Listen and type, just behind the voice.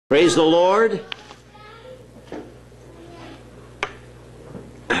Praise the Lord.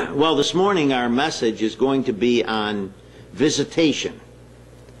 Well, this morning our message is going to be on visitation,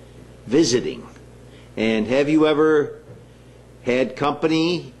 visiting. And have you ever had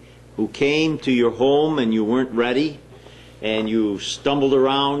company who came to your home and you weren't ready, and you stumbled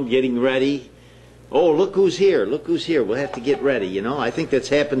around getting ready? Oh, look who's here, look who's here, we'll have to get ready, you know. I think that's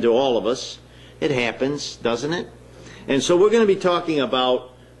happened to all of us. It happens, doesn't it? And so we're going to be talking about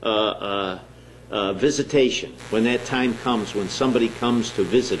visitation, when that time comes, when somebody comes to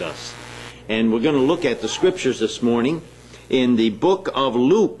visit us. And we're going to look at the scriptures this morning in the book of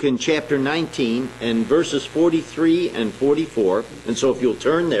Luke in chapter 19 and verses 43 and 44. And so if you'll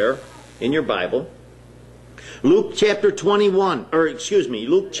turn there in your Bible, Luke chapter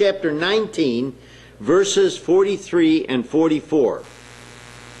 19 verses 43 and 44.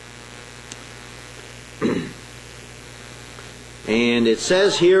 And it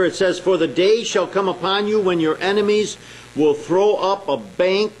says here, "For the day shall come upon you when your enemies will throw up a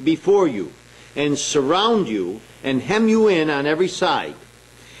bank before you, and surround you, and hem you in on every side,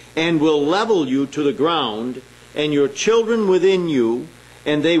 and will level you to the ground, and your children within you,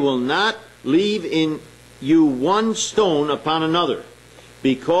 and they will not leave in you one stone upon another,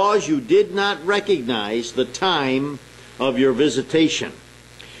 because you did not recognize the time of your visitation."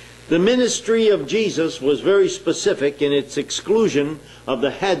 The ministry of Jesus was very specific in its exclusion of the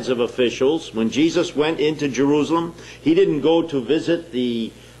heads of officials. When Jesus went into Jerusalem, he didn't go to visit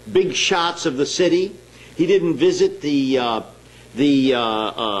the big shots of the city. He didn't visit the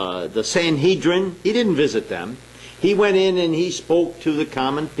Sanhedrin. He didn't visit them. He went in and he spoke to the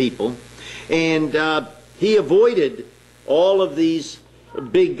common people, and he avoided all of these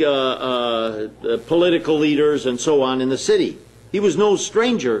big political leaders and so on in the city. He was no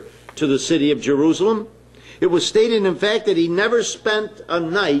stranger to the city of Jerusalem. It was stated, in fact, that he never spent a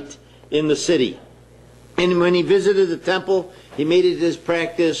night in the city. And when he visited the temple, he made it his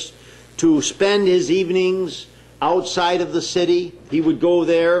practice to spend his evenings outside of the city. He would go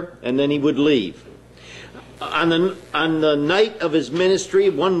there and then he would leave. On the night of his ministry,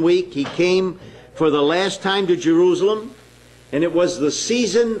 one week, he came for the last time to Jerusalem, and it was the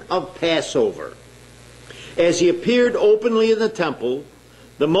season of Passover. As he appeared openly in the temple,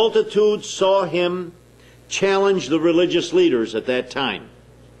 the multitude saw him challenge the religious leaders at that time.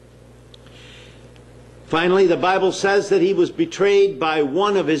 Finally, the Bible says that he was betrayed by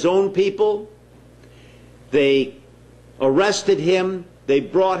one of his own people. They arrested him. They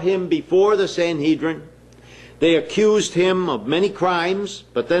brought him before the Sanhedrin. They accused him of many crimes,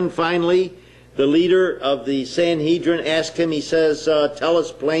 but then finally the leader of the Sanhedrin asked him, he says, "Tell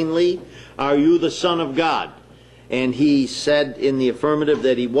us plainly, are you the Son of God?" And he said in the affirmative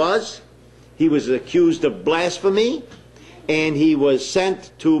that he was. He was accused of blasphemy, and he was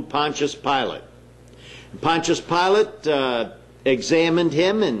sent to Pontius Pilate. Pontius Pilate examined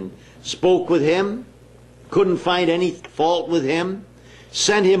him and spoke with him, couldn't find any fault with him,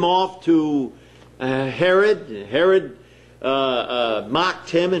 sent him off to Herod. Herod mocked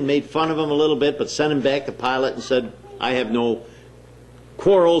him and made fun of him a little bit, but sent him back to Pilate and said, "I have no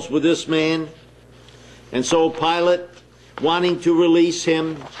quarrels with this man." And so Pilate, wanting to release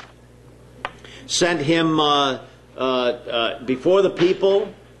him, sent him before the people,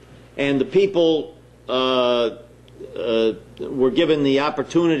 and the people were given the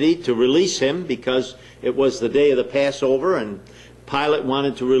opportunity to release him because it was the day of the Passover, and Pilate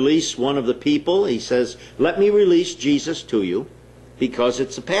wanted to release one of the people. He says, "Let me release Jesus to you because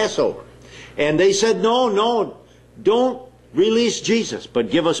it's the Passover." And they said, no, don't release Jesus, but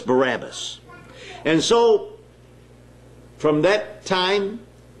give us Barabbas. And so, from that time,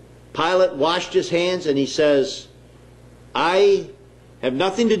 Pilate washed his hands and he says, "I have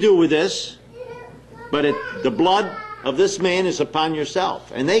nothing to do with this, but the blood of this man is upon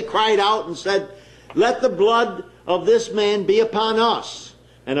yourself." And they cried out and said, "Let the blood of this man be upon us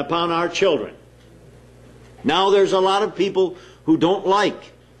and upon our children." Now there's a lot of people who don't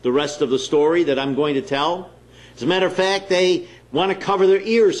like the rest of the story that I'm going to tell. As a matter of fact, they want to cover their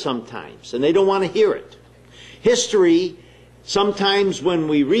ears sometimes, and they don't want to hear it. History, sometimes when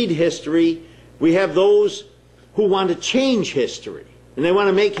we read history, we have those who want to change history, and they want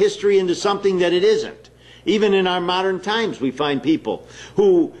to make history into something that it isn't. Even in our modern times, we find people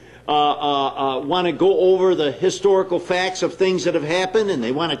who want to go over the historical facts of things that have happened, and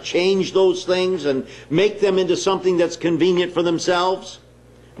they want to change those things and make them into something that's convenient for themselves.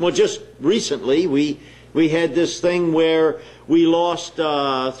 Well, just recently, we had this thing where we lost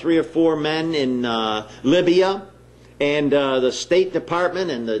 3 or 4 men in Libya, and the State Department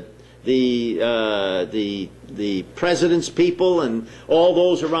and the the president's people and all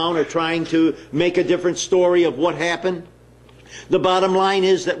those around are trying to make a different story of what happened. The bottom line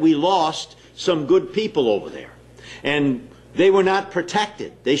is that we lost some good people over there. And they were not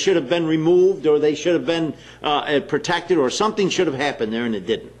protected. They should have been removed, or they should have been protected, or something should have happened there, and it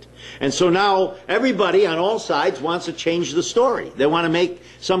didn't. And so now everybody on all sides wants to change the story. They want to make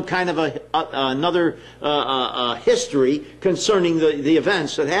some kind of another history concerning the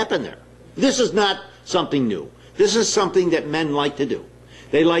events that happened there. This is not something new. This is something that men like to do.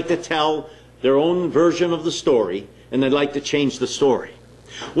 They like to tell their own version of the story, and they like to change the story.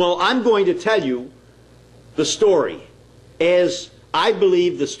 Well, I'm going to tell you the story as I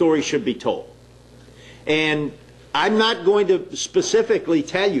believe the story should be told. And I'm not going to specifically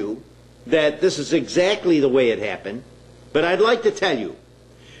tell you that this is exactly the way it happened, but I'd like to tell you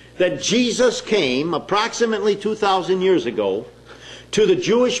that Jesus came approximately 2,000 years ago to the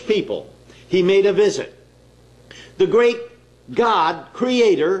Jewish people. He made a visit. The great God,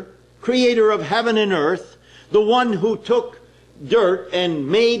 creator of heaven and earth, the one who took dirt and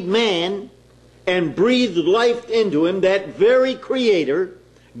made man and breathed life into him, that very creator,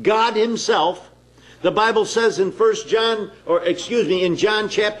 God himself. The Bible says in in John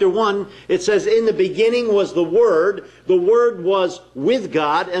chapter 1, it says, in the beginning was the Word was with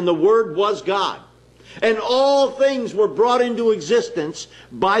God, and the Word was God. And all things were brought into existence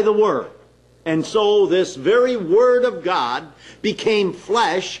by the Word. And so this very Word of God became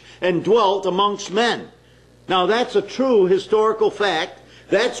flesh and dwelt amongst men. Now that's a true historical fact.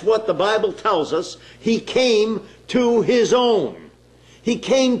 That's what the Bible tells us. He came to his own. He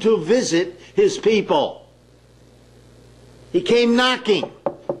came to visit his people. He came knocking.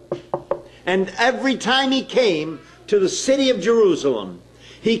 And every time he came to the city of Jerusalem,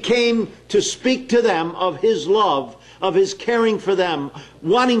 he came to speak to them of his love, of his caring for them,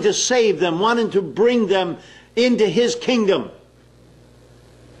 wanting to save them, wanting to bring them into his kingdom.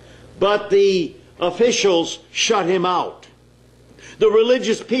 But the officials shut him out. The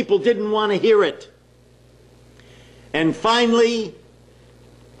religious people didn't want to hear it. And finally,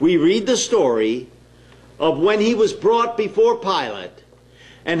 we read the story of when he was brought before Pilate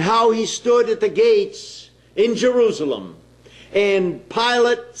and how he stood at the gates in Jerusalem. And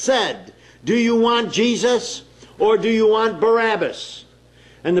Pilate said, do you want Jesus or do you want Barabbas?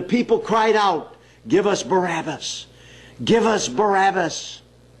 And the people cried out, give us Barabbas. Give us Barabbas.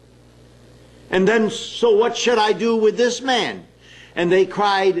 And then, so what should I do with this man? And they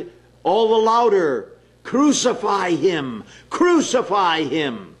cried all the louder, crucify him, crucify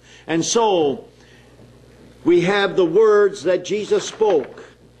him. And so we have the words that Jesus spoke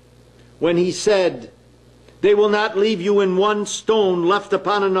when he said, they will not leave you in one stone left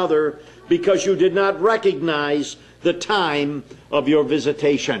upon another, because you did not recognize the time of your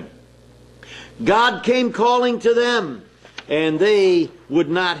visitation. God came calling to them, and they would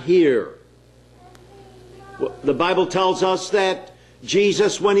not hear. The Bible tells us that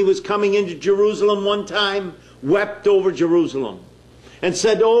Jesus, when he was coming into Jerusalem one time, wept over Jerusalem and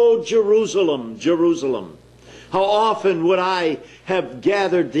said, oh, Jerusalem, Jerusalem, how often would I have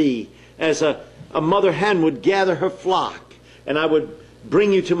gathered thee as a mother hen would gather her flock, and I would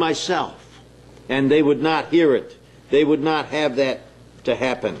bring you to myself. And they would not hear it. They would not have that to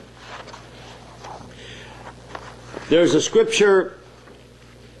happen. There's a scripture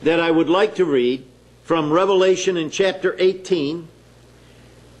that I would like to read from Revelation in chapter 18.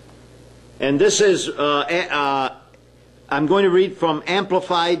 And this is, I'm going to read from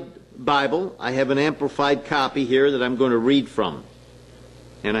Amplified Bible. I have an amplified copy here that I'm going to read from.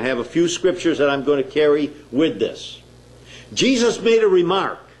 And I have a few scriptures that I'm going to carry with this. Jesus made a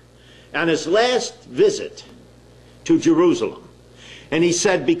remark on his last visit to Jerusalem. And he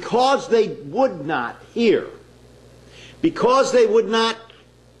said, because they would not hear, because they would not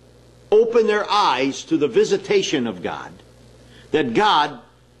open their eyes to the visitation of God, that God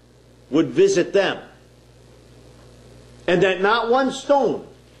would visit them. And that not one stone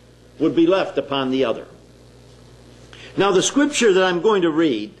would be left upon the other. Now the scripture that I'm going to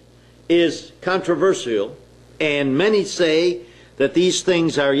read is controversial, and many say that these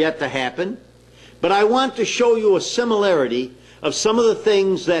things are yet to happen. But I want to show you a similarity of some of the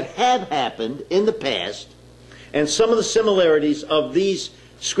things that have happened in the past and some of the similarities of these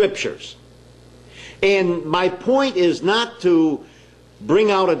scriptures. And my point is not to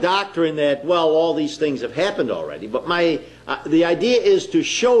bring out a doctrine that, well, all these things have happened already. But the idea is to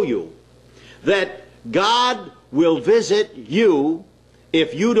show you that God will visit you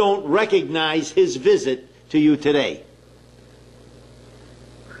if you don't recognize his visit to you today.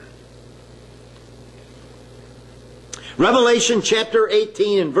 Revelation chapter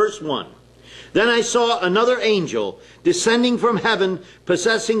 18 and verse 1. Then I saw another angel descending from heaven,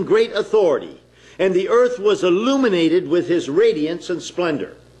 possessing great authority, and the earth was illuminated with his radiance and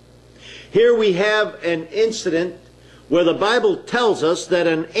splendor. Here we have an incident where the Bible tells us that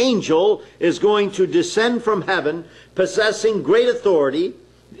an angel is going to descend from heaven, possessing great authority,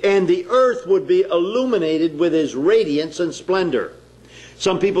 and the earth would be illuminated with his radiance and splendor.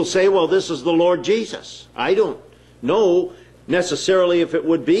 Some people say, well, this is the Lord Jesus. I don't know necessarily if it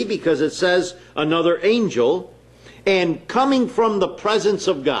would be, because it says another angel, and coming from the presence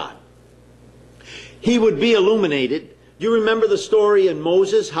of God, he would be illuminated. You remember the story in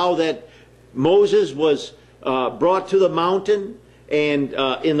Moses, how that Moses was brought to the mountain and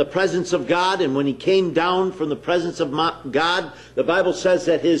in the presence of God, and when he came down from the presence of God, the Bible says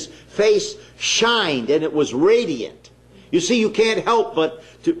that his face shined and it was radiant. You see, you can't help but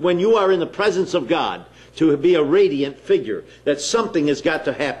when you are in the presence of God to be a radiant figure, that something has got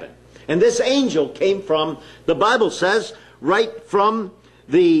to happen. And this angel came from, the Bible says, right from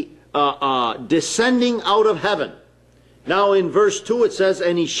the descending out of heaven. Now in verse 2 it says,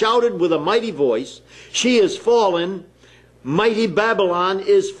 and he shouted with a mighty voice, she is fallen, mighty Babylon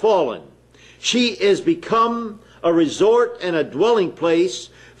is fallen. She is become a resort and a dwelling place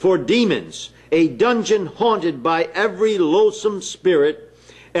for demons, a dungeon haunted by every loathsome spirit,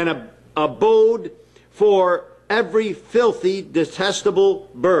 and an abode for every filthy, detestable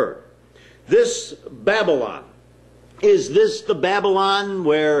bird. This Babylon, is this the Babylon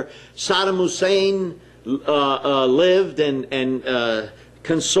where Saddam Hussein lived and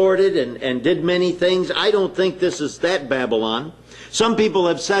consorted and did many things? I don't think this is that Babylon. Some people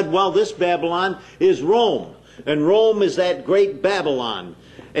have said, well, this Babylon is Rome, and Rome is that great Babylon.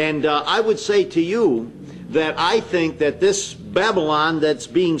 And I would say to you that I think that this Babylon that's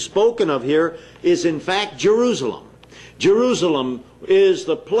being spoken of here is in fact Jerusalem. Jerusalem is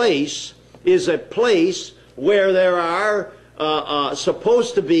a place where there are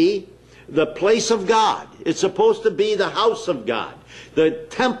supposed to be the place of God. It's supposed to be the house of God. The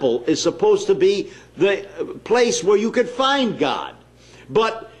temple is supposed to be the place where you could find God.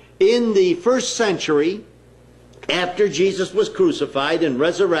 But in the first century, after Jesus was crucified and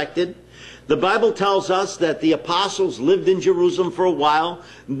resurrected, the Bible tells us that the apostles lived in Jerusalem for a while.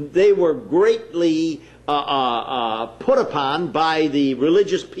 They were greatly put upon by the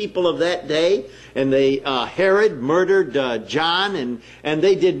religious people of that day, and Herod murdered John, and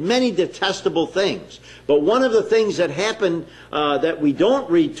they did many detestable things. But one of the things that happened that we don't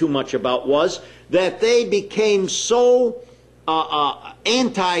read too much about was that they became so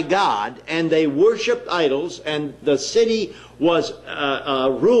anti-God, and they worshipped idols, and the city was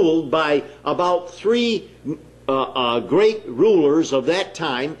ruled by about three great rulers of that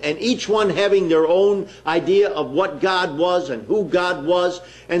time, and each one having their own idea of what God was and who God was.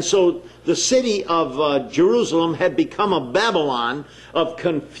 And so the city of Jerusalem had become a Babylon of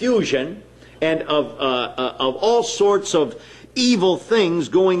confusion and of all sorts of evil things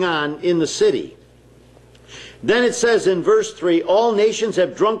going on in the city. Then it says in verse 3, all nations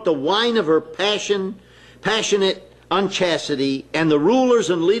have drunk the wine of her passionate unchastity, and the rulers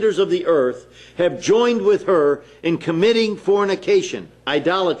and leaders of the earth have joined with her in committing fornication,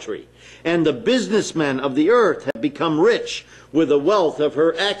 idolatry, and the businessmen of the earth have become rich with the wealth of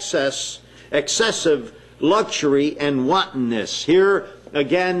her excessive luxury and wantonness. Here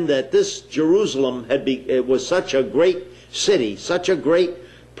again, that this Jerusalem it was such a great city, such a great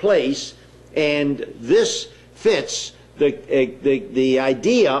place, and this fits the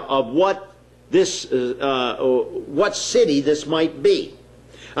idea of what what city this might be.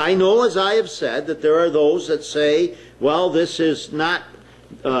 I know, as I have said, that there are those that say, well, this is not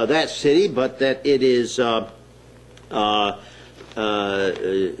that city, but that it is Rome.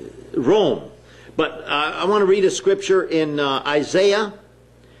 But I want to read a scripture in Isaiah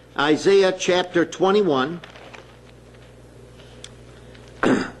chapter 21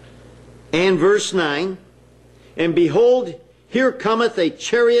 and verse 9. And behold, here cometh a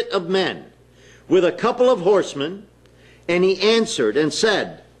chariot of men with a couple of horsemen. And he answered and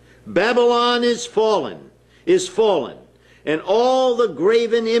said, Babylon is fallen, and all the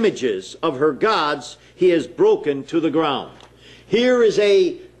graven images of her gods he has broken to the ground. Here is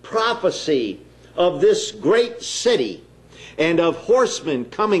a prophecy of this great city and of horsemen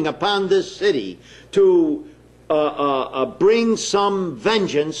coming upon this city to bring some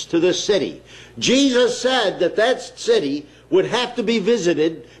vengeance to this city. Jesus said that that city would have to be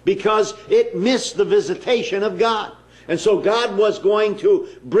visited because it missed the visitation of God. And so God was going to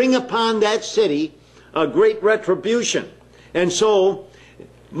bring upon that city a great retribution. And so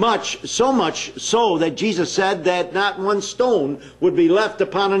so much so that Jesus said that not one stone would be left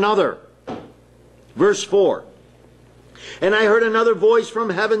upon another. Verse 4. And I heard another voice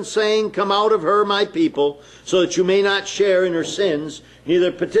from heaven saying, Come out of her, my people, so that you may not share in her sins,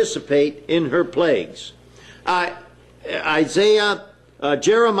 neither participate in her plagues.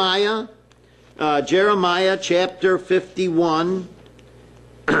 Jeremiah chapter 51,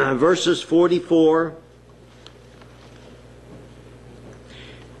 verses 44.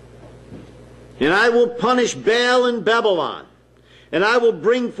 And I will punish Baal in Babylon, and I will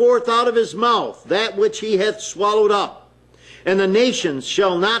bring forth out of his mouth that which he hath swallowed up. And the nations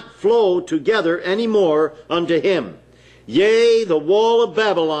shall not flow together any more unto him. Yea, the wall of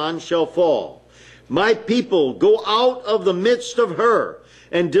Babylon shall fall. My people, go out of the midst of her,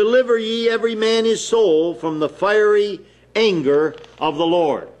 and deliver ye every man his soul from the fiery anger of the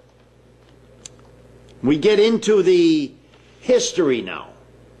Lord. We get into the history now.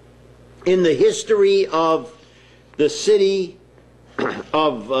 In the history of the city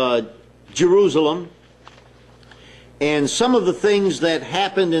of Jerusalem, and some of the things that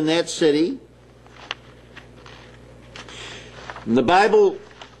happened in that city. And the Bible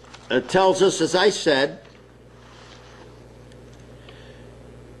tells us, as I said,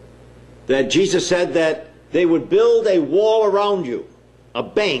 that Jesus said that they would build a wall around you, a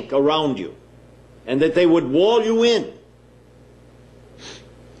bank around you, and that they would wall you in.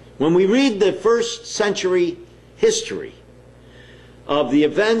 When we read the first century history of the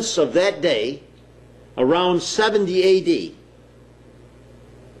events of that day, around 70 A.D.,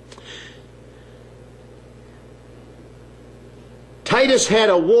 Titus had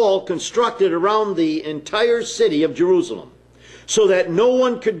a wall constructed around the entire city of Jerusalem so that no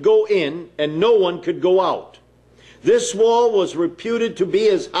one could go in and no one could go out. This wall was reputed to be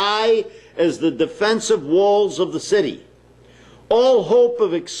as high as the defensive walls of the city. All hope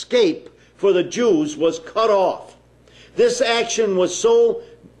of escape for the Jews was cut off. This action was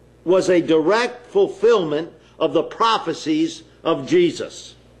a direct fulfillment of the prophecies of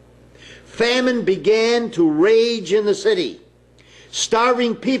Jesus. Famine began to rage in the city.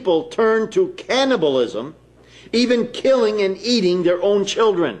 Starving people turned to cannibalism, even killing and eating their own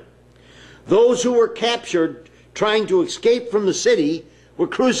children. Those who were captured trying to escape from the city were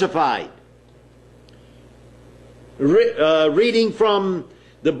crucified. Reading from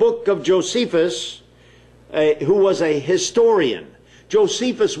the book of Josephus, who was a historian.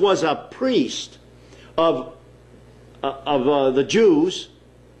 Josephus was a priest of the Jews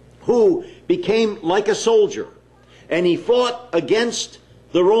who became like a soldier. And he fought against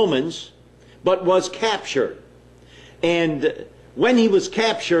the Romans, but was captured. And when he was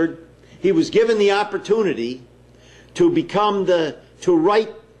captured, he was given the opportunity to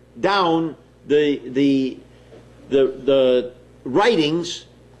write down the writings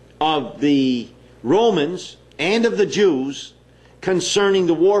of the Romans and of the Jews concerning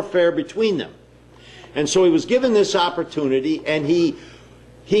the warfare between them. And so he was given this opportunity, and he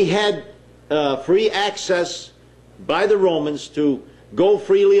had free access by the Romans to go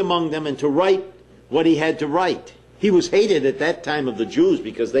freely among them and to write what he had to write. He was hated at that time of the Jews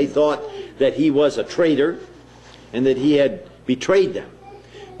because they thought that he was a traitor and that he had betrayed them.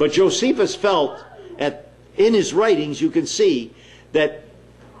 But Josephus felt, in his writings you can see that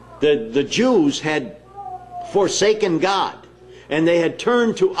the Jews had forsaken God and they had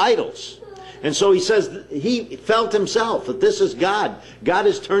turned to idols. And so he says he felt himself that this is God. God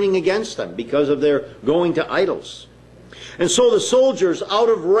is turning against them because of their going to idols. And so the soldiers, out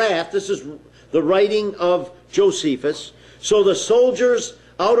of wrath, this is the writing of Josephus, so the soldiers,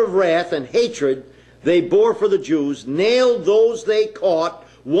 out of wrath and hatred they bore for the Jews, nailed those they caught,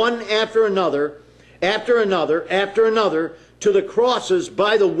 one after another, to the crosses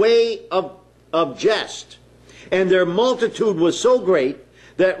by the way of jest. And their multitude was so great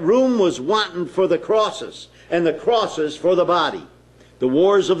that room was wanting for the crosses, and the crosses for the body. The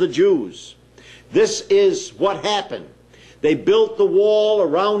wars of the Jews. This is what happened. They built the wall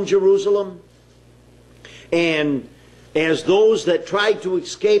around Jerusalem, and as those that tried to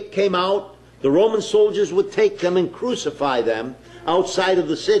escape came out, the Roman soldiers would take them and crucify them outside of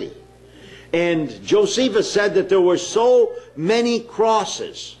the city. And Josephus said that there were so many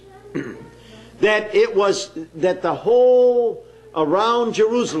crosses that the whole around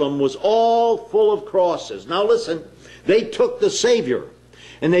Jerusalem was all full of crosses. Now listen, they took the Savior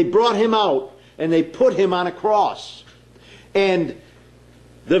and they brought him out and they put him on a cross. And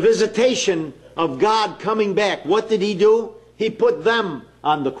the visitation of God coming back, what did he do? He put them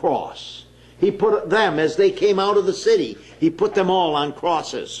on the cross. He put them, as they came out of the city, he put them all on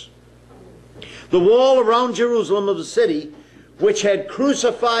crosses. The wall around Jerusalem of the city which had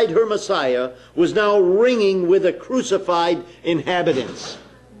crucified her Messiah, was now ringing with the crucified inhabitants.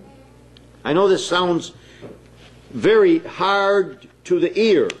 I know this sounds very hard to the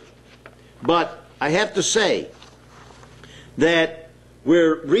ear, but I have to say that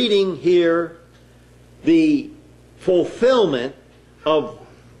we're reading here the fulfillment of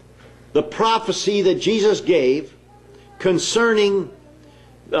the prophecy that Jesus gave concerning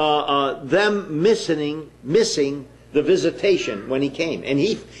them missing the visitation when he came. And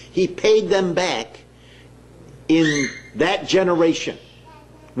he paid them back in that generation.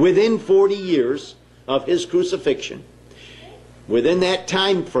 Within 40 years of his crucifixion, within that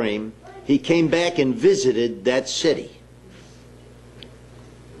time frame, he came back and visited that city.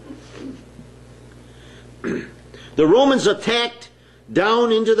 The Romans attacked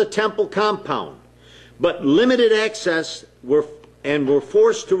down into the temple compound, but limited access were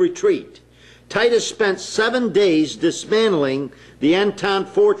forced to retreat. Titus spent 7 days dismantling the Anton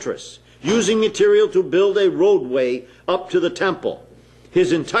fortress, using material to build a roadway up to the temple.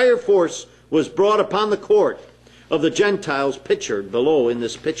 His entire force was brought upon the court of the Gentiles, pictured below in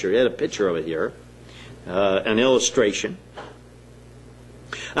this picture. He had a picture of it here, an illustration.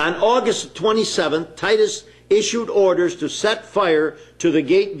 On August 27th, Titus issued orders to set fire to the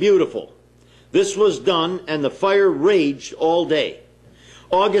gate Beautiful. This was done, and the fire raged all day.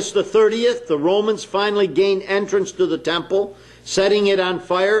 August the 30th, the Romans finally gained entrance to the temple, setting it on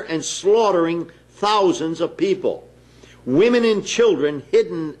fire and slaughtering thousands of people. Women and children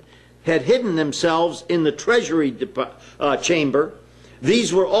had hidden themselves in the treasury chamber.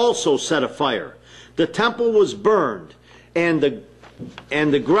 These were also set afire. The temple was burned, and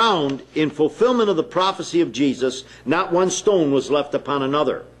the ground, in fulfillment of the prophecy of Jesus, not one stone was left upon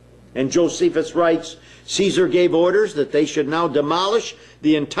another. And Josephus writes, Caesar gave orders that they should now demolish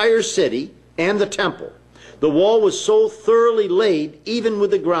the entire city and the temple. The wall was so thoroughly laid, even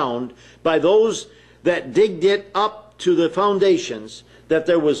with the ground, by those that digged it up to the foundations, that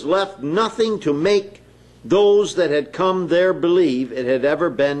there was left nothing to make those that had come there believe it had ever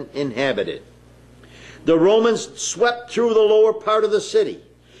been inhabited. The Romans swept through the lower part of the city,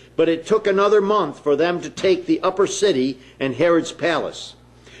 but it took another month for them to take the upper city and Herod's palace.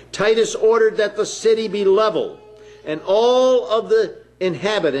 Titus ordered that the city be leveled and all of the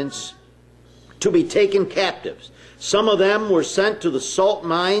inhabitants to be taken captives. Some of them were sent to the salt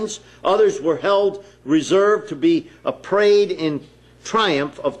mines, others were held reserved to be a parade in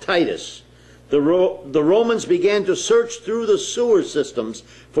triumph of Titus. The Romans began to search through the sewer systems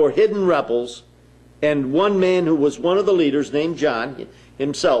for hidden rebels, and one man who was one of the leaders, named John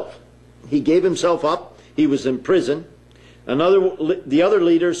himself, he gave himself up. He was in prison. The other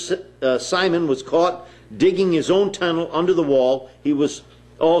leader, Simon, was caught digging his own tunnel under the wall. He was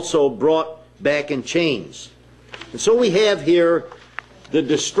also brought back in chains. And so we have here the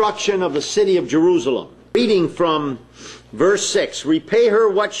destruction of the city of Jerusalem. Reading from verse 6, repay her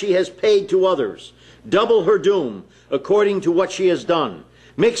what she has paid to others. Double her doom according to what she has done.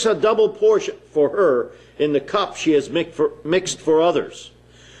 Mix a double portion for her in the cup she has mixed for others.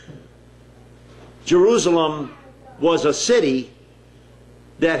 Jerusalem was a city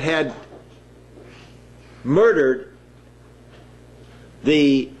that had murdered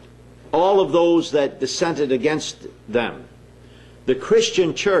all of those that dissented against them. The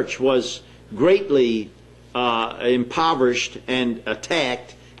Christian church was greatly impoverished and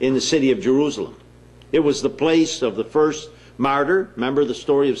attacked in the city of Jerusalem. It was the place of the first martyr. Remember the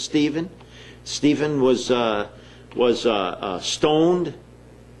story of Stephen? Stephen was stoned,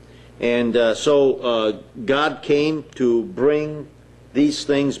 and so God came to bring these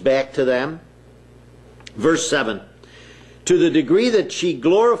things back to them. Verse 7, to the degree that she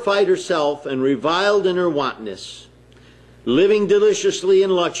glorified herself and reviled in her wantonness, living deliciously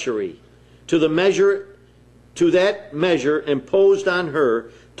in luxury, to that measure imposed on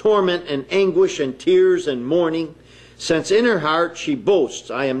her torment and anguish and tears and mourning, since in her heart she boasts,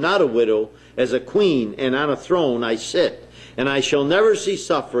 I am not a widow, as a queen, and on a throne I sit, and I shall never see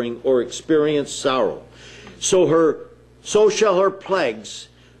suffering or experience sorrow. So shall her plagues,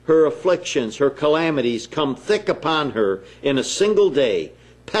 her afflictions, her calamities come thick upon her in a single day,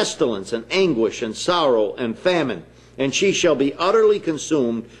 pestilence and anguish and sorrow and famine, and she shall be utterly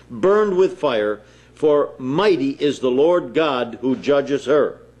consumed, burned with fire, for mighty is the Lord God who judges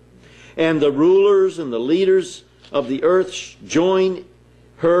her. And the rulers and the leaders of the earth join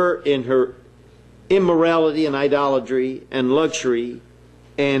her in her immorality and idolatry and luxury,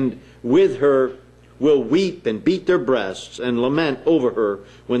 and with her will weep and beat their breasts and lament over her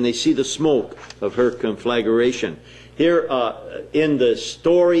when they see the smoke of her conflagration. Here in the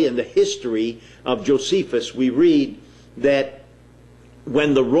story and the history of Josephus, we read that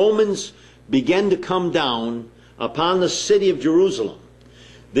when the Romans began to come down upon the city of Jerusalem,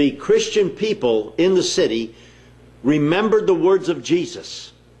 the Christian people in the city remembered the words of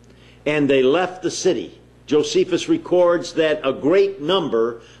Jesus, and they left the city. Josephus records that a great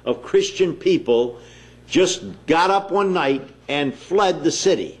number of Christian people just got up one night and fled the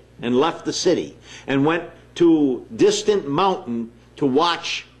city and left the city and went to distant mountain to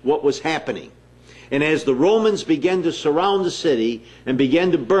watch what was happening. And as the Romans began to surround the city and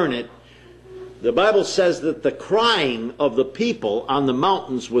began to burn it, the Bible says that the crying of the people on the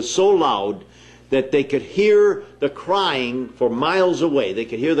mountains was so loud that they could hear the crying for miles away. They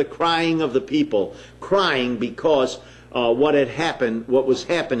could hear the crying of the people crying because what had happened, what was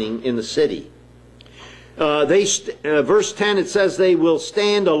happening in the city. Verse 10, it says, they will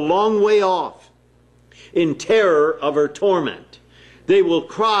stand a long way off in terror of her torment. They will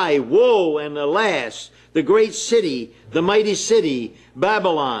cry, woe and alas, the great city, the mighty city,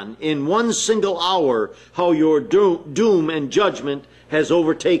 Babylon, in one single hour, how your doom and judgment has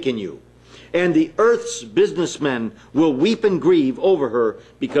overtaken you. And the earth's businessmen will weep and grieve over her,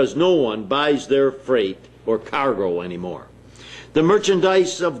 because no one buys their freight or cargo anymore. The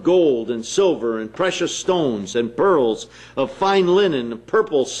merchandise of gold and silver and precious stones and pearls, of fine linen,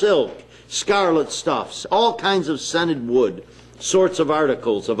 purple silk, scarlet stuffs, all kinds of scented wood, sorts of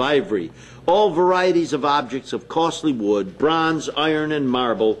articles of ivory, all varieties of objects of costly wood, bronze, iron, and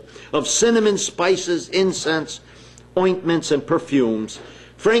marble, of cinnamon, spices, incense, ointments, and perfumes,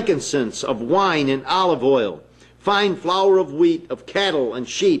 frankincense, of wine and olive oil, fine flour of wheat, of cattle and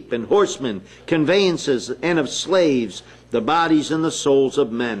sheep and horsemen, conveyances, and of slaves, the bodies and the souls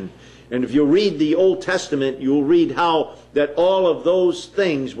of men. And if you read the Old Testament, you'll read how that all of those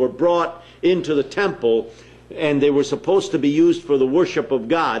things were brought into the temple, and they were supposed to be used for the worship of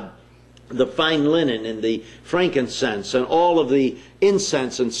God. The fine linen and the frankincense and all of the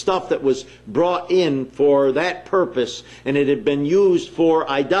incense and stuff that was brought in for that purpose, and it had been used for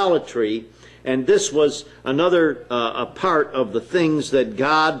idolatry. And this was another a part of the things that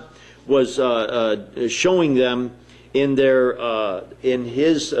God was showing them in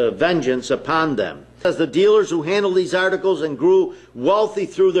His vengeance upon them. As the dealers who handled these articles and grew wealthy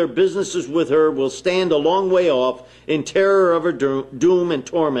through their businesses with her will stand a long way off in terror of her doom and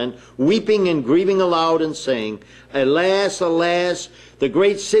torment, weeping and grieving aloud and saying, alas, alas, the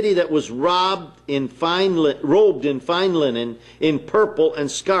great city that was robed in fine linen, in purple and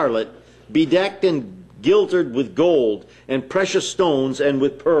scarlet, bedecked and gilded with gold and precious stones and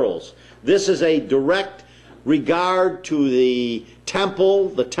with pearls. This is a direct regard to the temple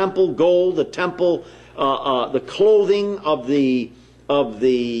gold, the temple, the clothing of the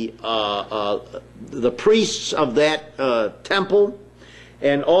priests of that temple,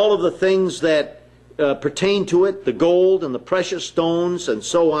 and all of the things that pertain to it, the gold and the precious stones and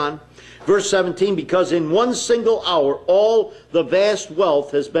so on. Verse 17, because in one single hour all the vast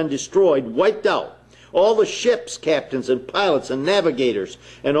wealth has been destroyed, wiped out. All the ships, captains and pilots and navigators,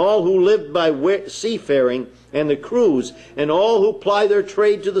 and all who lived by seafaring, and the crews, and all who ply their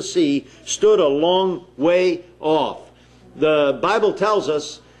trade to the sea, stood a long way off. The Bible tells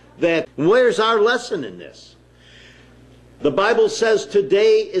us that, where's our lesson in this? The Bible says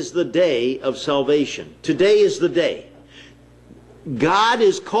today is the day of salvation. Today is the day. God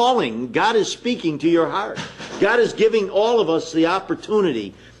is calling, God is speaking to your heart. God is giving all of us the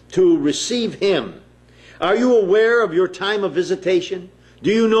opportunity to receive Him. Are you aware of your time of visitation?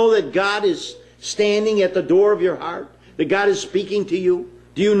 Do you know that God is standing at the door of your heart? That God is speaking to you?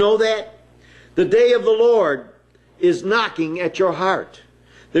 Do you know that? The day of the Lord is knocking at your heart.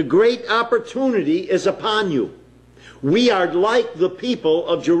 The great opportunity is upon you. We are like the people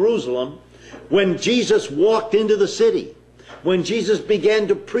of Jerusalem when Jesus walked into the city, when Jesus began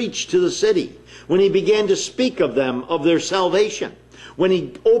to preach to the city, when He began to speak of them, of their salvation, when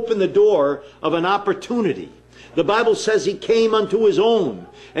He opened the door of an opportunity. The Bible says He came unto His own,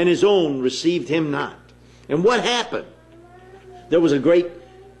 and His own received Him not. And what happened? There was a great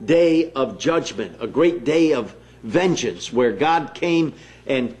day of judgment, a great day of vengeance, where God came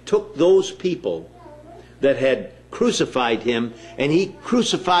and took those people that had crucified Him, and He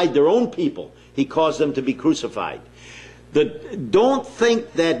crucified their own people. He caused them to be crucified. Don't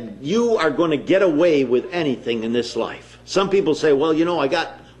think that you are going to get away with anything in this life. Some people say, well, you know, I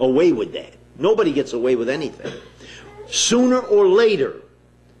got away with that. Nobody gets away with anything. Sooner or later,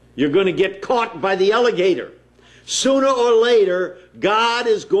 you're going to get caught by the alligator. Sooner or later, God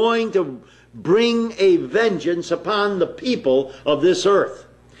is going to bring a vengeance upon the people of this earth.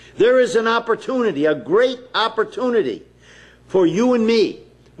 There is an opportunity, a great opportunity for you and me.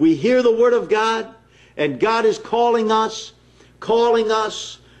 We hear the Word of God, and God is calling us. calling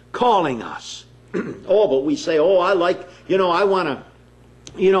us, calling us. Oh, but we say, oh, I like, I want to,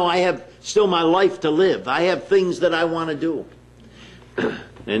 I have still my life to live. I have things that I want to do.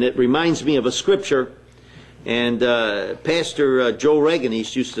 And it reminds me of a scripture, and Pastor Joe Reagan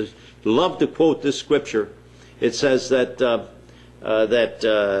used to love to quote this scripture. It says that,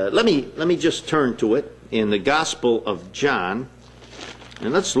 let me just turn to it in the Gospel of John,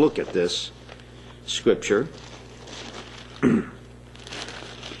 and let's look at this scripture.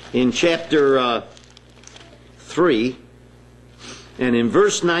 In chapter 3, and in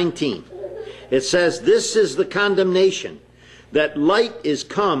verse 19, it says, "This is the condemnation, that light is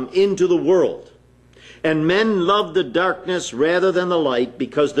come into the world, and men love the darkness rather than the light,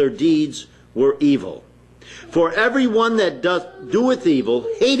 because their deeds were evil. For everyone that doeth evil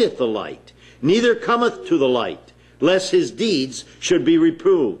hateth the light, neither cometh to the light, lest his deeds should be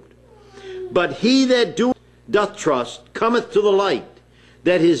reproved. But he that doth trust cometh to the light,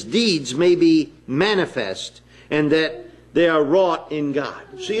 that his deeds may be manifest, and that they are wrought in God."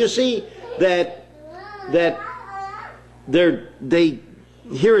 So you see that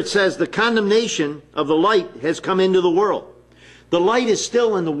here it says the condemnation of the light has come into the world. The light is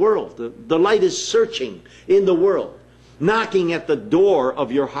still in the world. The light is searching in the world, knocking at the door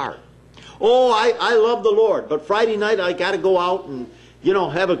of your heart. Oh, I love the Lord, but Friday night I got to go out and,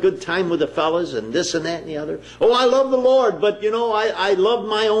 have a good time with the fellas and this and that and the other. Oh, I love the Lord, but, I love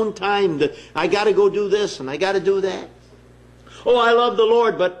my own time. I got to go do this and I got to do that. Oh, I love the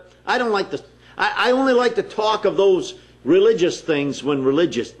Lord, but I don't like to. I only like to talk of those religious things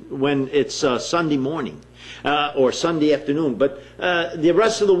when it's Sunday morning or Sunday afternoon. But the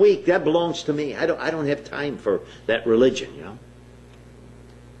rest of the week, that belongs to me. I don't have time for that religion.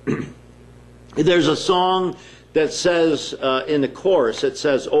 There's a song that says in the chorus, it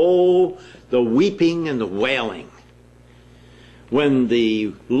says, "Oh, the weeping and the wailing when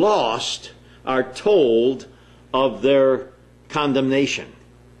the lost are told of their condemnation.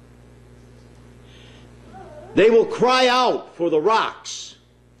 They will cry out for the rocks,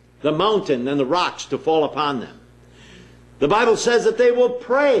 the mountain and the rocks to fall upon them." The Bible says that they will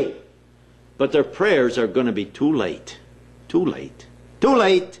pray, but their prayers are going to be too late. Too late. Too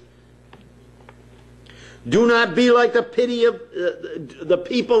late. Do not be like the pity of the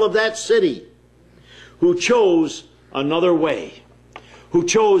people of that city who chose another way, who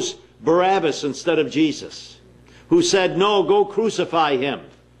chose Barabbas instead of Jesus, who said, "No, go crucify him."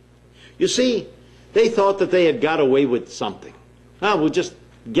 You see, they thought that they had got away with something. Oh, we'll just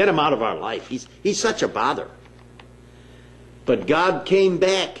get him out of our life. He's such a bother. But God came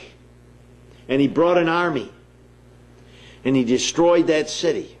back, and he brought an army, and he destroyed that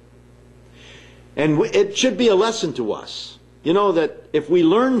city. And it should be a lesson to us, that if we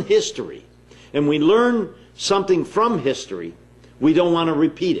learn history, and we learn something from history, we don't want to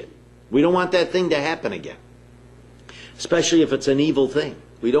repeat it. We don't want that thing to happen again. Especially if it's an evil thing.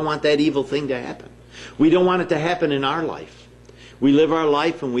 We don't want that evil thing to happen. We don't want it to happen in our life. We live our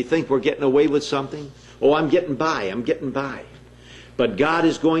life and we think we're getting away with something. Oh, I'm getting by. I'm getting by. But God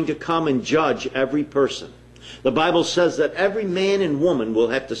is going to come and judge every person. The Bible says that every man and woman will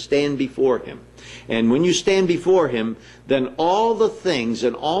have to stand before him. And when you stand before him, then all the things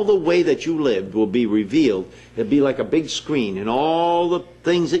and all the way that you lived will be revealed. It'll be like a big screen, and all the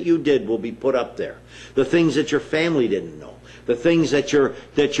things that you did will be put up there. The things that your family didn't know. The things that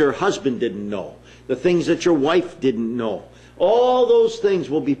your husband didn't know. The things that your wife didn't know. All those things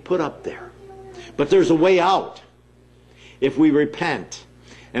will be put up there. But there's a way out. If we repent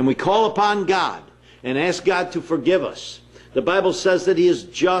and we call upon God and ask God to forgive us. The Bible says that he is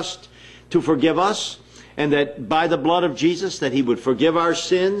just to forgive us, and that by the blood of Jesus that he would forgive our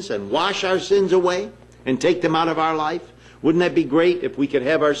sins and wash our sins away and take them out of our life. Wouldn't that be great if we could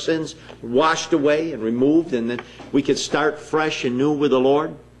have our sins washed away and removed, and then we could start fresh and new with the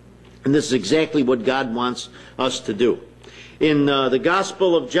Lord? And this is exactly what God wants us to do. In the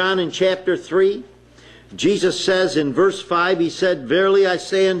Gospel of John in chapter 3, Jesus says in verse 5, he said, "Verily I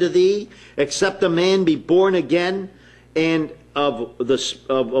say unto thee, except a man be born again, and of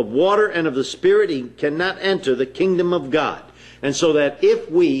water and of the Spirit, he cannot enter the kingdom of God." And so that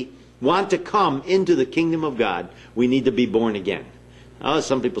if we want to come into the kingdom of God, we need to be born again.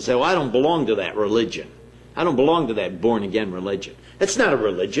 Some people say, "Well, I don't belong to that religion. I don't belong to that born again religion." It's not a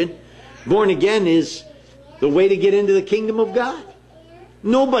religion. Born again is the way to get into the kingdom of God.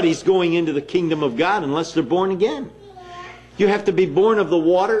 Nobody's going into the kingdom of God unless they're born again. You have to be born of the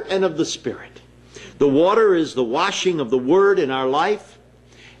water and of the Spirit. The water is the washing of the Word in our life,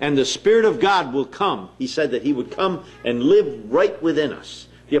 and the Spirit of God will come. He said that he would come and live right within us.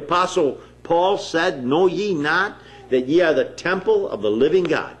 The Apostle Paul said, "Know ye not that ye are the temple of the living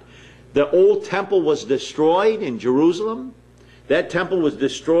God. The old temple was destroyed in Jerusalem. That temple was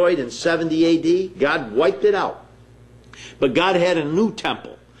destroyed in 70 A.D. God wiped it out. But God had a new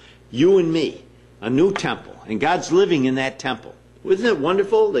temple, you and me, a new temple. And God's living in that temple. Isn't it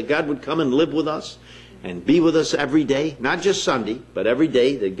wonderful that God would come and live with us and be with us every day? Not just Sunday, but every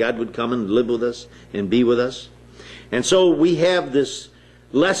day that God would come and live with us and be with us. And so we have this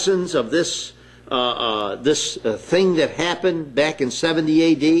lessons of this thing that happened back in 70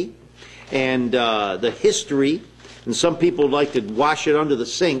 A.D. and the history. And some people like to wash it under the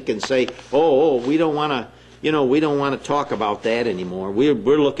sink and say, "Oh, we don't want to, we don't want to talk about that anymore. We're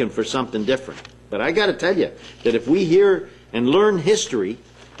looking for something different." But I got to tell you that if we hear and learn history,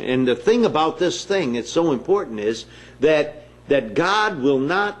 and the thing about this thing that's so important is that God will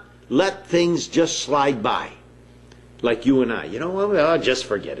not let things just slide by, like you and I. Well, just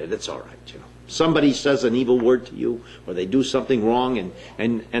forget it. It's all right. Somebody says an evil word to you, or they do something wrong,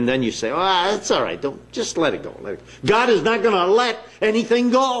 and then you say, "Oh, it's all right. Just let it go. Let it go." God is not going to let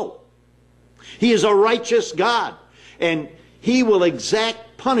anything go. He is a righteous God, and He will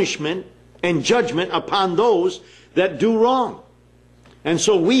exact punishment and judgment upon those that do wrong. And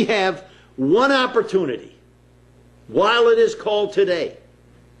so we have one opportunity while it is called today.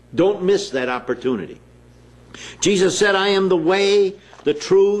 Don't miss that opportunity. Jesus said, "I am the way, the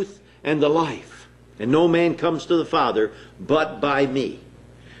truth, and the life. And no man comes to the Father but by me."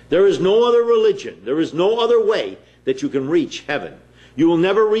 There is no other religion. There is no other way that you can reach heaven. You will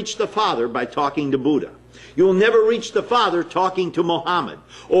never reach the Father by talking to Buddha. You will never reach the Father talking to Muhammad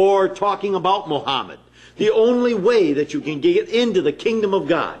or talking about Muhammad. The only way that you can get into the kingdom of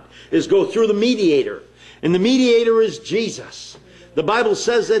God is go through the mediator. And the mediator is Jesus. The Bible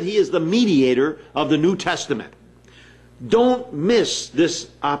says that He is the mediator of the New Testament. Don't miss this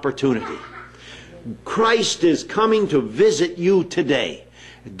opportunity. Christ is coming to visit you today.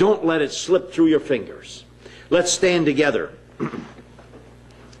 Don't let it slip through your fingers. Let's stand together.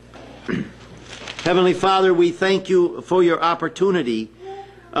 Heavenly Father, we thank you for your opportunity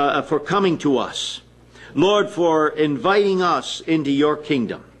for coming to us. Lord, for inviting us into your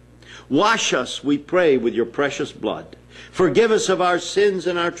kingdom. Wash us, we pray, with your precious blood. Forgive us of our sins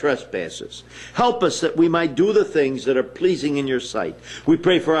and our trespasses. Help us that we might do the things that are pleasing in your sight. We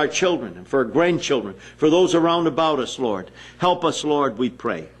pray for our children and for our grandchildren, for those around about us, Lord. Help us, Lord, we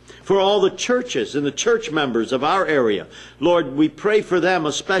pray. For all the churches and the church members of our area, Lord, we pray for them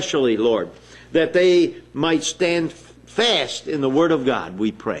especially, Lord, that they might stand fast in the Word of God,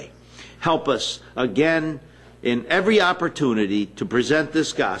 we pray. Help us again in every opportunity to present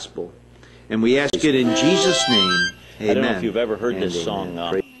this gospel. And we ask it in Jesus' name. Amen. I don't know if you've ever heard this song,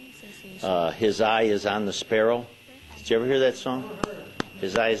 "His Eye is on the Sparrow." Did you ever hear that song?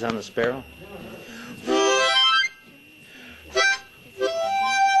 "His Eye is on the Sparrow"?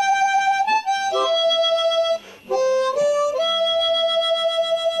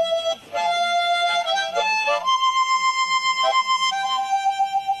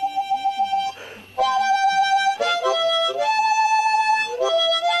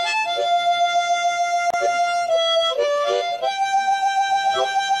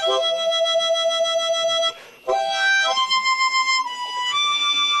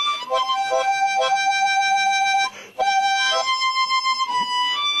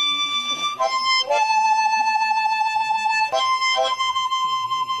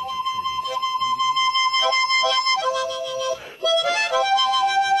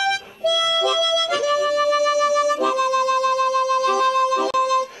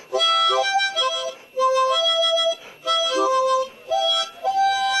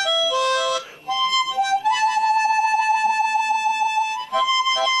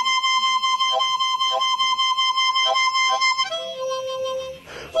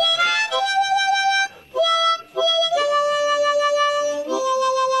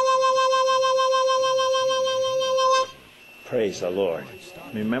 Praise the Lord.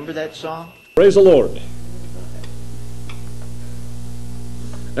 Remember that song? Praise the Lord.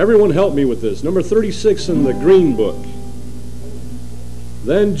 Everyone help me with this. Number 36 in the Green Book.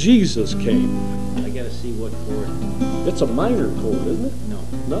 Then Jesus came. I got to see what chord. It's a minor chord, isn't it? No.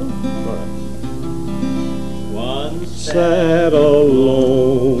 No? All right. One sat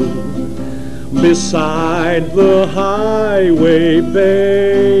alone beside the highway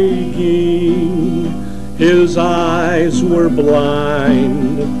begging. His eyes were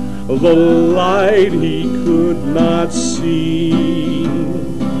blind, the light he could not see.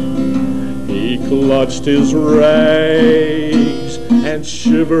 He clutched his rags and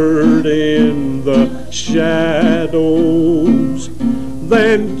shivered in the shadows.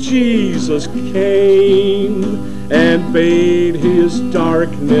 Then Jesus came and bade his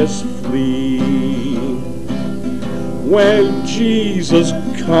darkness flee. When Jesus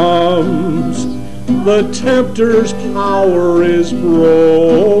comes, the tempter's power is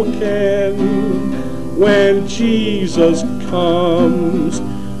broken. When Jesus comes,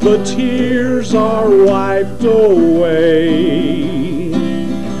 the tears are wiped away.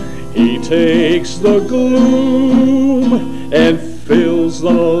 He takes the gloom and fills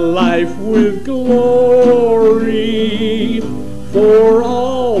the life with glory. For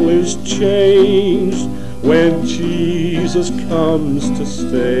all is changed when Jesus comes to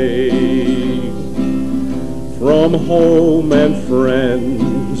stay. From home and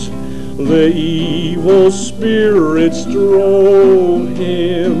friends, the evil spirits drove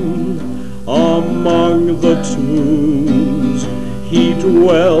him. Among the tombs he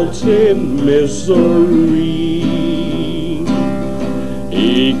dwelt in misery.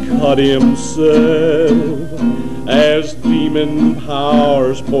 He cut himself as demon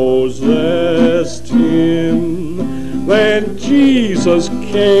powers possessed him. Then Jesus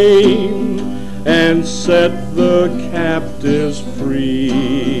came and set the captives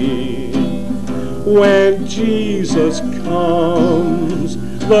free. When Jesus comes,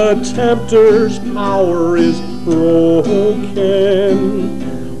 the tempter's power is broken.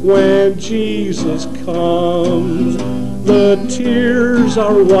 When Jesus comes, the tears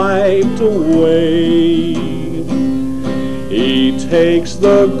are wiped away. He takes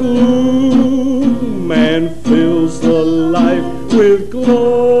the gloom and fills the life with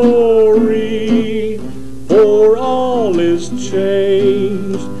glory. For all is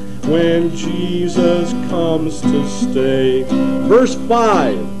changed when Jesus comes to stay. Verse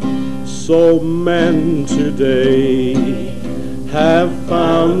 5, so men today have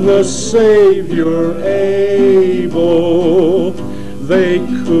found the Savior able. They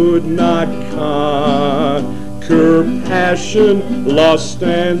could not conquer passion, lust,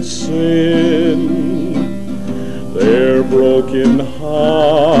 and sin. Their broken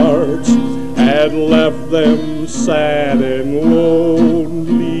hearts had left them sad and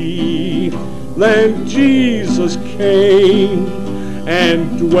lonely. Then Jesus came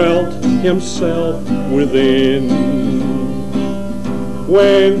and dwelt himself within.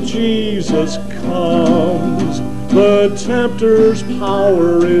 When Jesus comes, the tempter's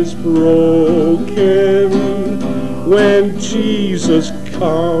power is broken. When Jesus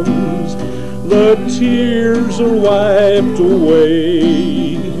comes, the tears are wiped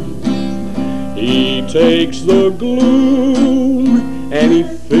away. He takes the gloom and he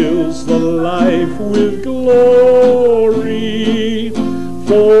fills the life with glory.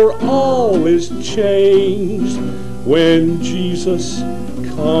 For all is changed when Jesus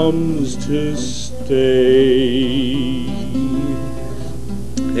comes to stay.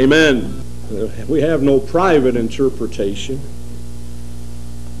 Amen. We have no private interpretation.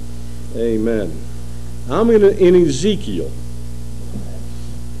 Amen. I'm in Ezekiel.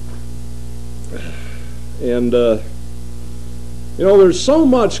 And, there's so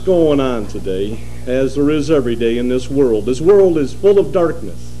much going on today, as there is every day in this world. This world is full of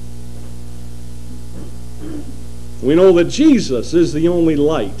darkness. We know that Jesus is the only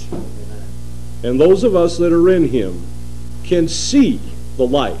light. And those of us that are in him can see the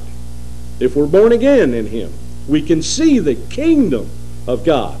light. If we're born again in him, we can see the kingdom of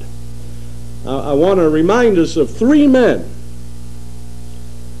God. I want to remind us of 3 men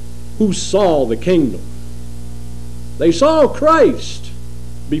who saw the kingdom. They saw Christ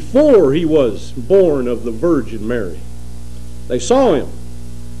before he was born of the Virgin Mary. They saw him,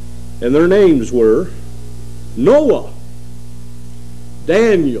 and their names were Noah,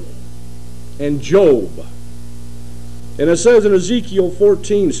 Daniel, and Job. And it says in Ezekiel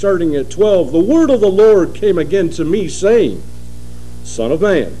 14, starting at 12, the word of the Lord came again to me, saying, Son of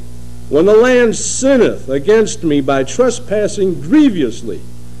man, when the land sinneth against me by trespassing grievously,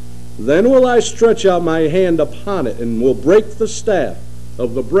 then will I stretch out my hand upon it, and will break the staff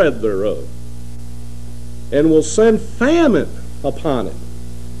of the bread thereof, and will send famine upon it,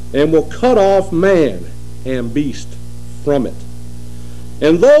 and will cut off man and beast from it.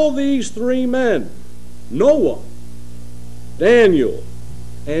 And though these 3 men, Noah, Daniel,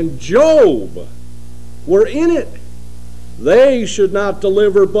 and Job, were in it, they should not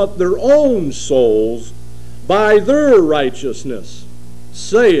deliver but their own souls by their righteousness,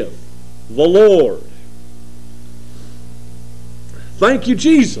 saith the Lord. Thank you,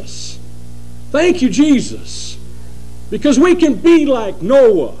 Jesus. Thank you, Jesus. Because we can be like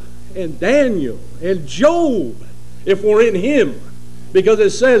Noah and Daniel and Job if we're in him. Because it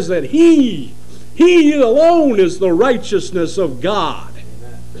says that he alone is the righteousness of God.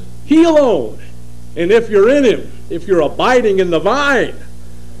 He alone. And if you're in him, if you're abiding in the vine,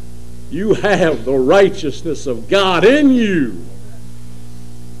 you have the righteousness of God in you.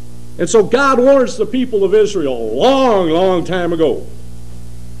 And so God warns the people of Israel a long, long time ago.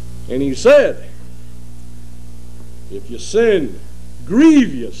 And he said, if you sin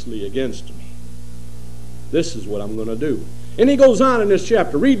grievously against me, this is what I'm going to do. And he goes on in this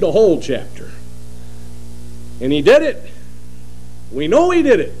chapter. Read the whole chapter. And he did it. We know he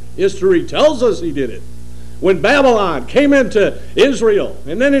did it. History tells us he did it. When Babylon came into Israel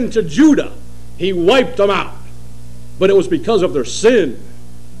and then into Judah, he wiped them out. But it was because of their sin.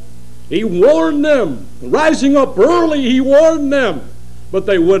 He warned them. Rising up early, he warned them. But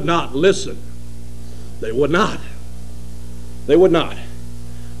they would not listen. They would not. They would not.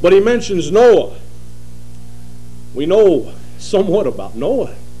 But he mentions Noah. We know somewhat about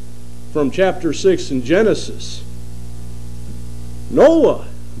Noah from chapter 6 in Genesis. Noah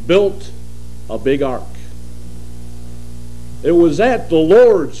built a big ark. It was at the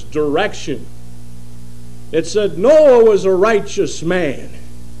Lord's direction. It said Noah was a righteous man.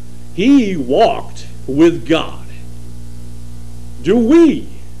 He walked with God. Do we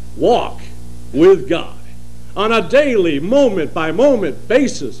walk with God? On a daily, moment-by-moment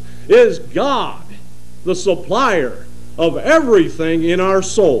basis, is God the supplier of everything in our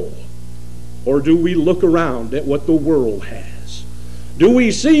soul? Or do we look around at what the world has? Do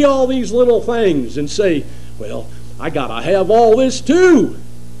we see all these little things and say, well, I got to have all this too?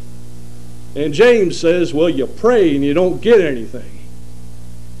 And James says, well, you pray and you don't get anything.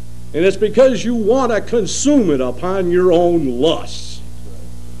 And it's because you want to consume it upon your own lusts.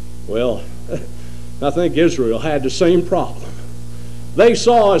 Well, I think Israel had the same problem. They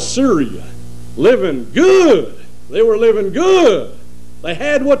saw Assyria living good. They were living good. They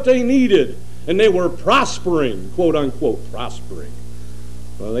had what they needed, and they were prospering, quote unquote, prospering.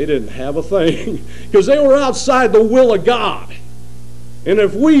 Well, they didn't have a thing because they were outside the will of God. And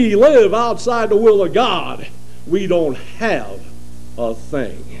if we live outside the will of God, we don't have a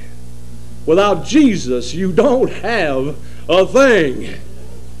thing. Without Jesus, you don't have a thing.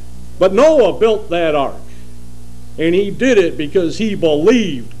 But Noah built that ark, and he did it because he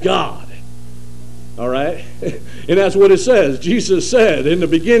believed God. All right? And that's what it says. Jesus said in the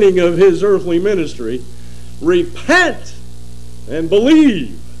beginning of his earthly ministry, repent and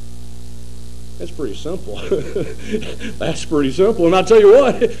believe. That's pretty simple. That's pretty simple. And I'll tell you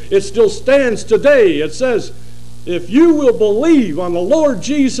what, it still stands today. It says, if you will believe on the Lord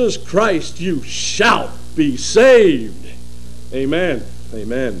Jesus Christ, you shall be saved. Amen.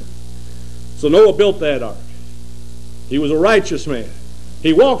 Amen. So Noah built that ark. He was a righteous man.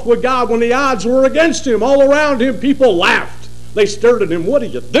 He walked with God when the odds were against him. All around him, people laughed. They stared at him. What are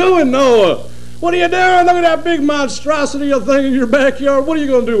you doing, Noah? What are you doing? Look at that big monstrosity of thing in your backyard. What are you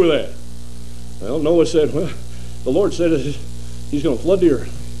going to do with that? Well, Noah said, well, the Lord said he's going to flood the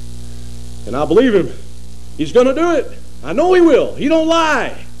earth. And I believe him. He's going to do it. I know he will. He don't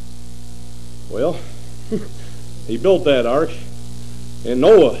lie. Well, he built that ark, and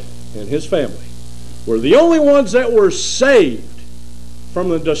Noah and his family were the only ones that were saved from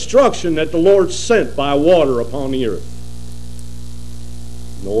the destruction that the Lord sent by water upon the earth.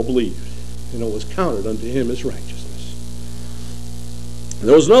 Noah believed, and it was counted unto him as righteousness. And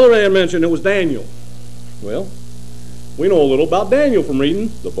there was another man mentioned, it was Daniel. Well, we know a little about Daniel from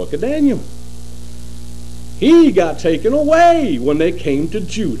reading the book of Daniel. He got taken away when they came to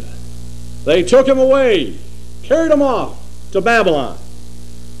Judah. They took him away, carried him off to Babylon.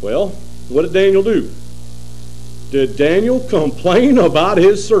 Well, what did Daniel do? Did Daniel complain about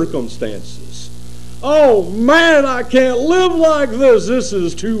his circumstances? Oh man, I can't live like this. This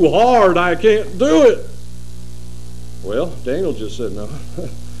is too hard. I can't do it. Well, Daniel just said no.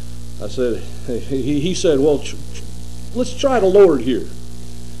 He said, well, let's try the Lord here.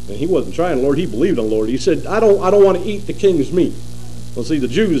 And he wasn't trying the Lord. He believed in the Lord. He said, I don't want to eat the king's meat. Well, see, the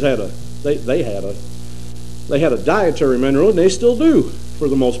Jews had they had a dietary mineral, and they still do for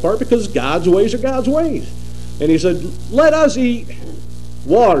the most part, because God's ways are God's ways. And he said, let us eat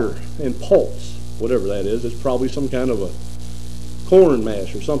water and pulse, whatever that is. It's probably some kind of a corn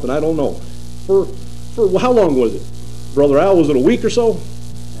mash or something. I don't know. For how long was it, Brother Al? Was it a week or so?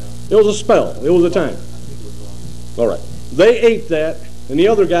 It was a spell. It was a time. All right. They ate that, and the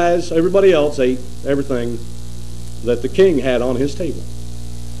other guys, everybody else, ate everything that the king had on his table.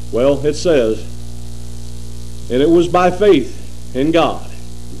 Well, it says, and it was by faith in God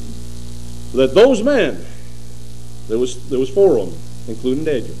that those men, there was 4 of them, including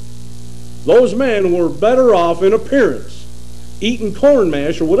Daniel, those men were better off in appearance eating corn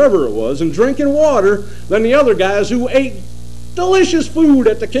mash or whatever it was and drinking water than the other guys who ate delicious food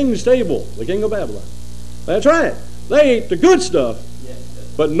at the king's table, the king of Babylon. That's right. They ate the good stuff.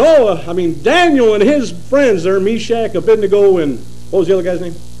 But Daniel and his friends there, Meshach, Abednego, and what was the other guy's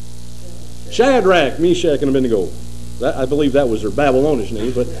name? Shadrach, Meshach, and Abednego. I believe that was their Babylonish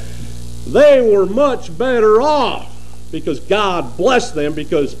name, but they were much better off because God blessed them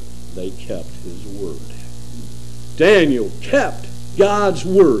because they kept his word. Daniel kept God's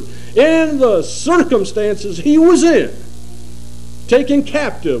word in the circumstances he was in, taken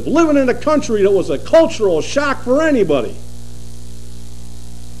captive, living in a country that was a cultural shock for anybody.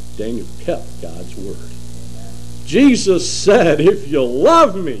 Daniel kept God's word. Jesus said, if you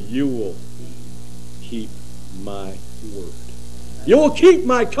love me, you will keep my word. You will keep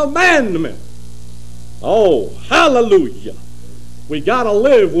my commandment. Oh, hallelujah. We got to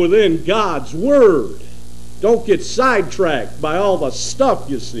live within God's word. Don't get sidetracked by all the stuff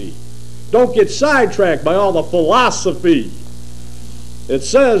you see. Don't get sidetracked by all the philosophy. It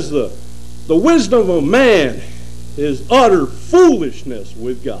says the wisdom of man is utter foolishness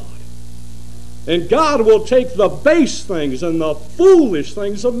with God. And God will take the base things and the foolish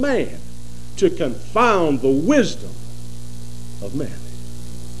things of man to confound the wisdom of man.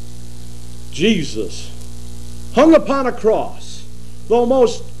 Jesus hung upon a cross, the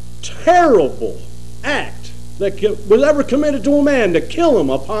most terrible act that was ever committed to a man, to kill him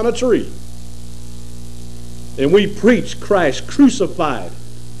upon a tree. And we preach Christ crucified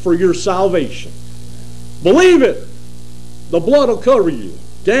for your salvation. Believe it. The blood will cover you.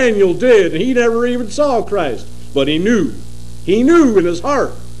 Daniel did, and he never even saw Christ. But he knew in his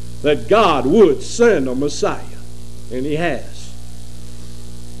heart that God would send a Messiah. And he has.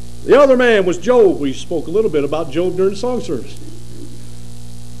 The other man was Job. We spoke a little bit about Job during the song service.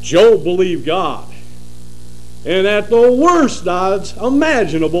 Job believed God. And at the worst odds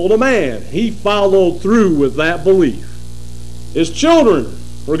imaginable to man, he followed through with that belief. His children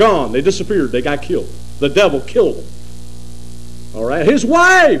were gone. They disappeared. They got killed. The devil killed them. All right. His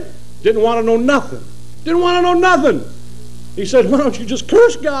wife didn't want to know nothing. Didn't want to know nothing. He said, why don't you just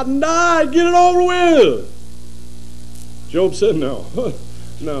curse God and die? Get it over with. Job said, no.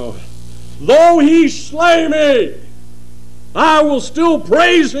 No. Though he slay me, I will still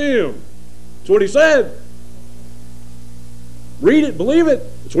praise him. That's what he said. Read it, believe it.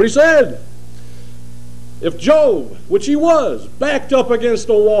 That's what he said. If Job, which he was, backed up against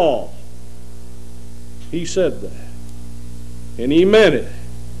a wall, he said that. And he meant it.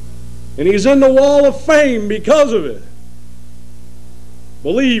 And he's in the wall of fame because of it.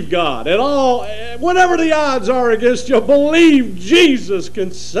 Believe God. At all, whatever the odds are against you, believe Jesus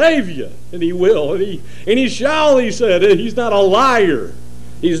can save you. And he will. And he shall, he said. He's not a liar.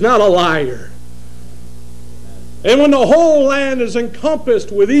 He's not a liar. And when the whole land is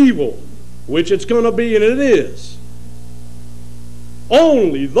encompassed with evil, which it's going to be, and it is,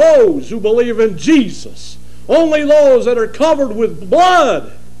 only those who believe in Jesus, only those that are covered with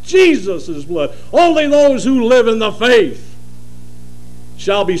blood, Jesus' blood, only those who live in the faith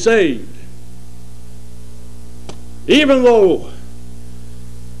shall be saved. Even though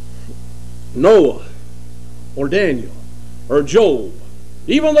Noah or Daniel or Job,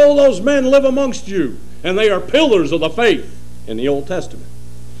 even though those men live amongst you and they are pillars of the faith in the Old Testament,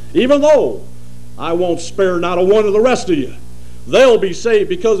 even though I won't spare not a one of the rest of you, they'll be saved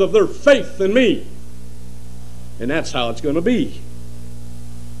because of their faith in me. And that's how it's going to be.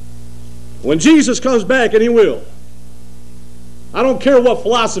 When Jesus comes back, and he will, I don't care what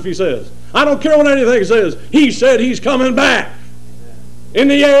philosophy says. I don't care what anything says. He said he's coming back. Amen. In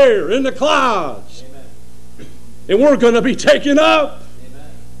the air, in the clouds. Amen. And we're going to be taken up.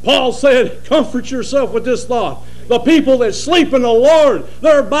 Amen. Paul said, comfort yourself with this thought. The people that sleep in the Lord,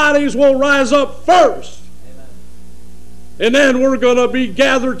 their bodies will rise up first. Amen. And then we're going to be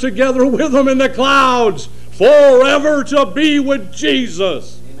gathered together with them in the clouds forever to be with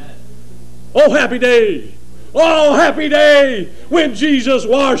Jesus. Amen. Oh, happy day. Oh, happy day when Jesus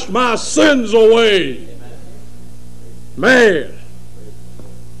washed my sins away. Amen. Man.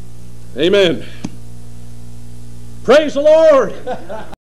 Amen. Praise the Lord.